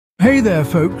Hey there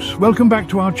folks, welcome back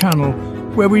to our channel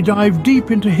where we dive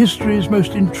deep into history's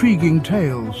most intriguing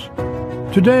tales.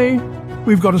 Today,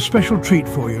 we've got a special treat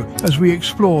for you as we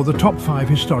explore the top 5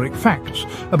 historic facts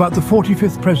about the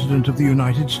 45th President of the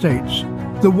United States,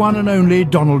 the one and only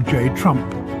Donald J. Trump.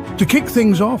 To kick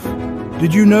things off,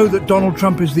 did you know that Donald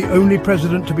Trump is the only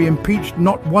president to be impeached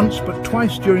not once but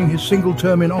twice during his single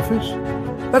term in office?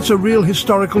 That's a real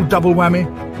historical double whammy.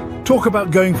 Talk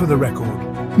about going for the record.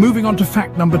 Moving on to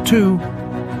fact number 2,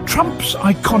 Trump's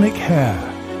iconic hair.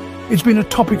 It's been a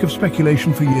topic of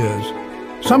speculation for years.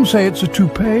 Some say it's a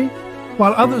toupee,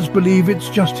 while others believe it's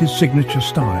just his signature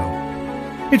style.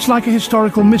 It's like a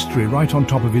historical mystery right on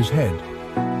top of his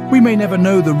head. We may never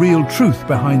know the real truth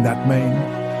behind that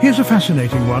mane. Here's a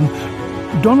fascinating one.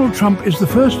 Donald Trump is the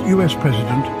first US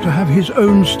president to have his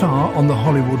own star on the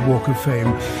Hollywood Walk of Fame.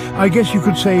 I guess you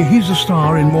could say he's a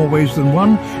star in more ways than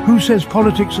one. Who says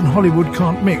politics and Hollywood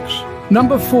can't mix?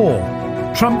 Number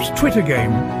 4, Trump's Twitter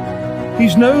game.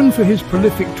 He's known for his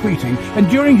prolific tweeting, and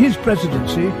during his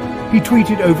presidency, he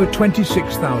tweeted over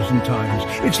 26,000 times.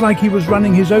 It's like he was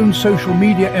running his own social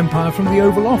media empire from the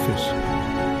Oval Office.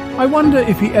 I wonder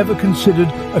if he ever considered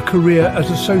a career as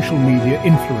a social media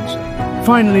influencer.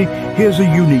 Finally, here's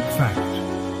a unique fact.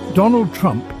 Donald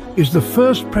Trump is the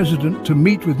first president to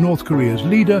meet with North Korea's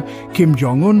leader, Kim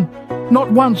Jong-un, not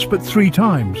once but 3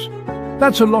 times.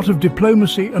 That's a lot of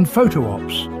diplomacy and photo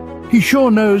ops. He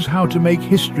sure knows how to make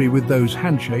history with those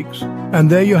handshakes. And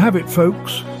there you have it,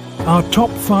 folks. Our top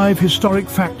 5 historic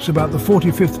facts about the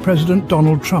 45th President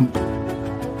Donald Trump.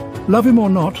 Love him or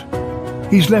not,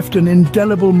 he's left an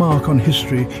indelible mark on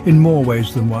history in more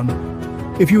ways than one.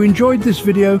 If you enjoyed this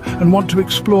video and want to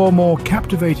explore more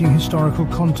captivating historical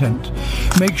content,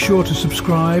 make sure to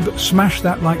subscribe, smash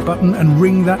that like button and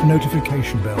ring that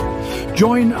notification bell.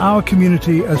 Join our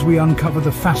community as we uncover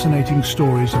the fascinating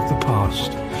stories of the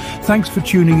past. Thanks for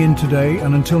tuning in today,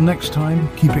 and until next time,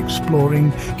 keep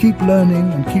exploring, keep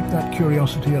learning and keep that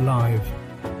curiosity alive.